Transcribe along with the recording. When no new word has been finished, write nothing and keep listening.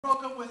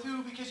broke up with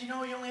who because you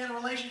only had a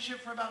relationship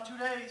for about 2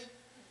 days.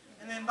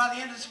 And then by the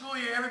end of the school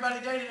year,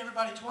 everybody dated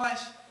everybody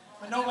twice,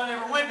 but nobody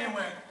ever went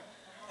anywhere.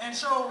 And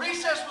so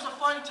recess was a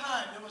fun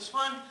time. It was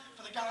fun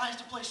for the guys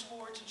to play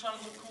sports and try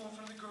to look cool in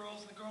front of the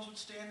girls. The girls would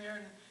stand there,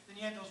 and then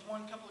you had those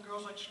couple of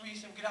girls like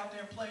Sharice and get out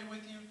there and play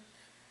with you,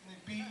 and then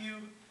beat you.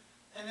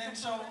 And then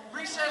so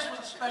recess was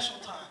a special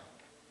time.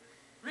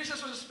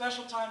 Recess was a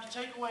special time to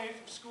take away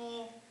from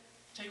school,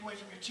 take away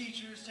from your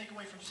teachers, take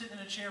away from sitting in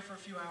a chair for a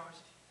few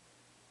hours,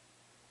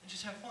 and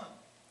just have fun.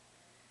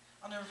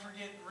 I'll never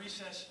forget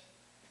recess.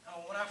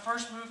 When I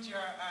first moved here,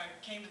 I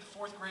came to the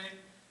 4th grade,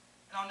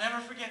 and I'll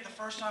never forget the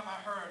first time I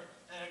heard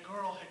that a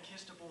girl had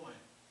kissed a boy.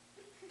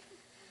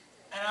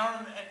 And I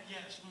remember,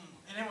 yes,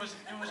 and it was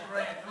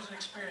great. It was an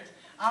experience.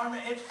 I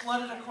remember it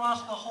flooded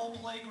across the whole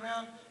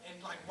playground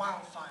in like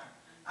wildfire.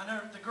 I know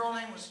the girl's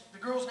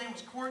name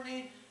was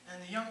Courtney,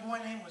 and the young boy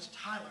name was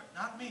Tyler,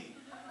 not me,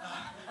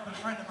 but a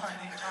friend of mine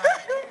named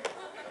Tyler.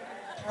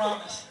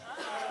 Promise.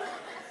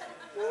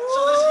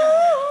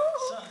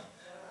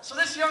 So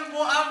this young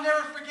boy, I'll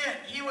never forget.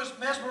 He was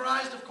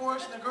mesmerized, of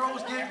course, and the girl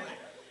was giggling.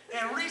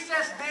 And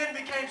recess then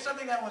became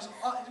something that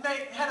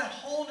had a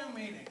whole new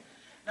meaning.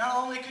 Not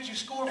only could you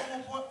score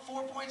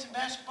 4 points in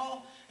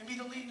basketball and be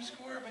the leading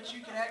scorer, but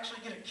you could actually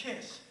get a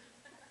kiss.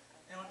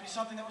 And it would be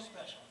something that was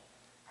special.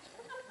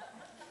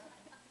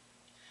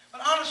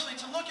 But honestly,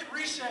 to look at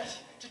recess,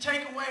 to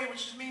take away,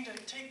 which just means to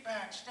take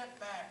back, step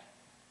back,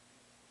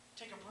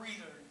 take a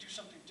breather, and do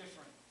something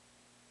different.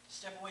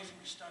 Step away from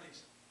your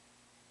studies.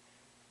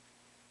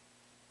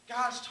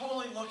 God's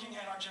totally looking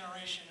at our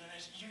generation and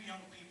as you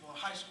young people,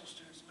 high school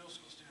students, middle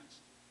school students,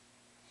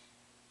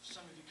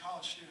 some of you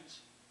college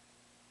students.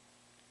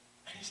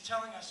 And He's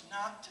telling us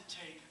not to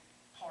take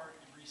part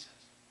in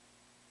recess.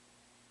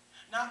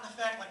 Not in the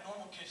fact like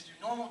normal kids do.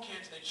 Normal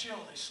kids, they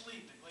chill, they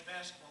sleep, they play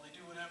basketball, they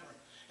do whatever.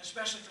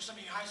 Especially for some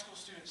of you high school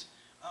students.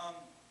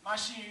 My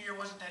senior year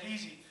wasn't that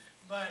easy,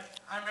 but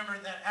I remember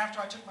that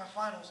after I took my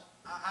finals,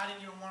 I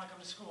didn't even want to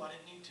come to school. I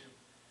didn't need to.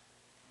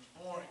 It was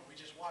boring. We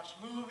just watched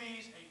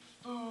movies, ate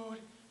food,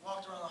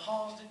 walked around the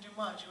halls, didn't do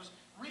much. It was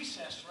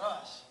recess for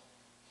us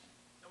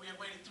that we had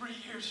waited 3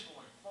 years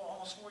for,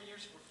 almost 4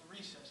 years for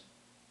recess.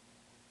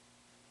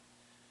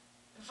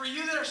 And for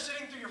you that are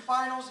sitting through your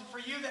finals, and for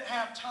you that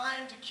have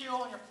time to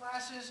kill in your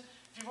classes,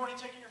 if you've already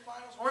taken your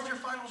finals, or if your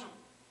finals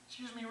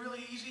are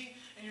really easy,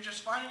 and you're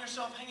just finding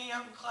yourself hanging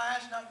out in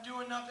class, not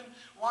doing nothing,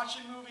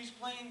 watching movies,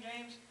 playing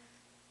games.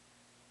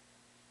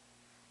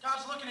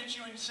 God's looking at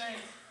you and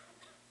saying,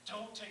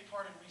 don't take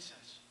part in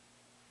recess.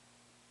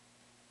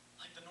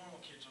 Like the normal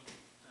kids, or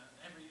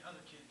every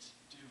other kids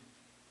do.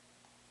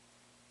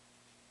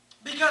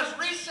 Because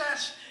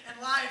recess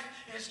in life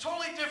is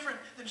totally different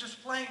than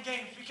just playing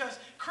games. Because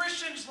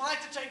Christians like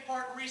to take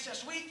part in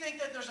recess. We think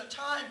that there's a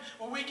time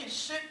where we can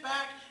sit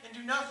back and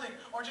do nothing,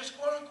 or just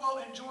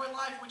quote-unquote enjoy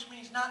life, which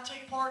means not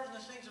take part in the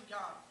things of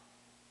God.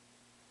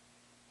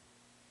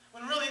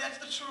 When really that's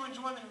the true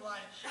enjoyment of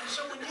life. And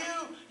so when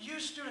you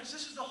students,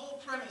 this is the whole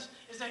premise,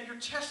 is that your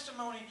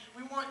testimony,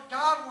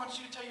 God wants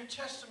you to tell your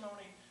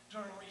testimony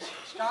during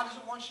recess. God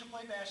doesn't want you to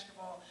play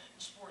basketball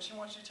and sports. He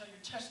wants you to tell your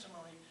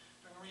testimony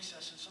during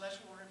recess. And so that's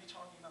what we're going to be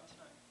talking about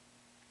tonight.